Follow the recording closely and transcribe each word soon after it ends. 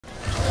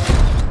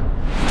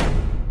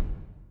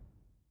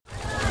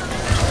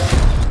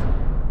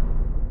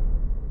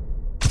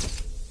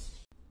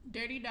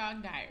Dirty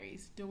Dog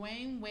Diaries.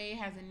 Dwayne Wade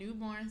has a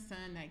newborn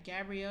son that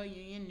Gabrielle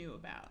Union knew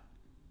about.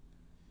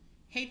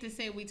 Hate to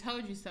say we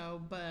told you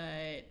so,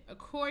 but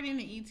according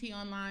to ET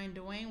Online,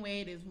 Dwayne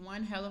Wade is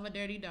one hell of a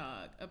dirty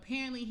dog.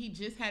 Apparently, he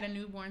just had a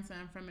newborn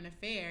son from an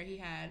affair he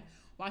had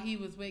while he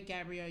was with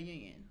Gabrielle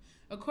Union.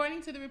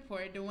 According to the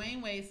report,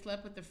 Dwayne Wade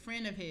slept with a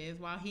friend of his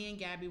while he and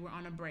Gabby were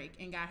on a break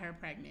and got her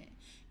pregnant.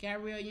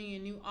 Gabrielle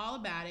Union knew all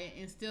about it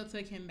and still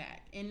took him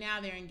back, and now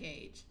they're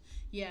engaged.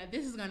 Yeah,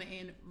 this is going to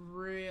end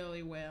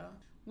really well.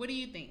 What do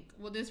you think?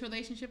 Will this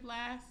relationship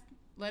last?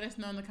 Let us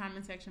know in the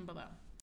comment section below.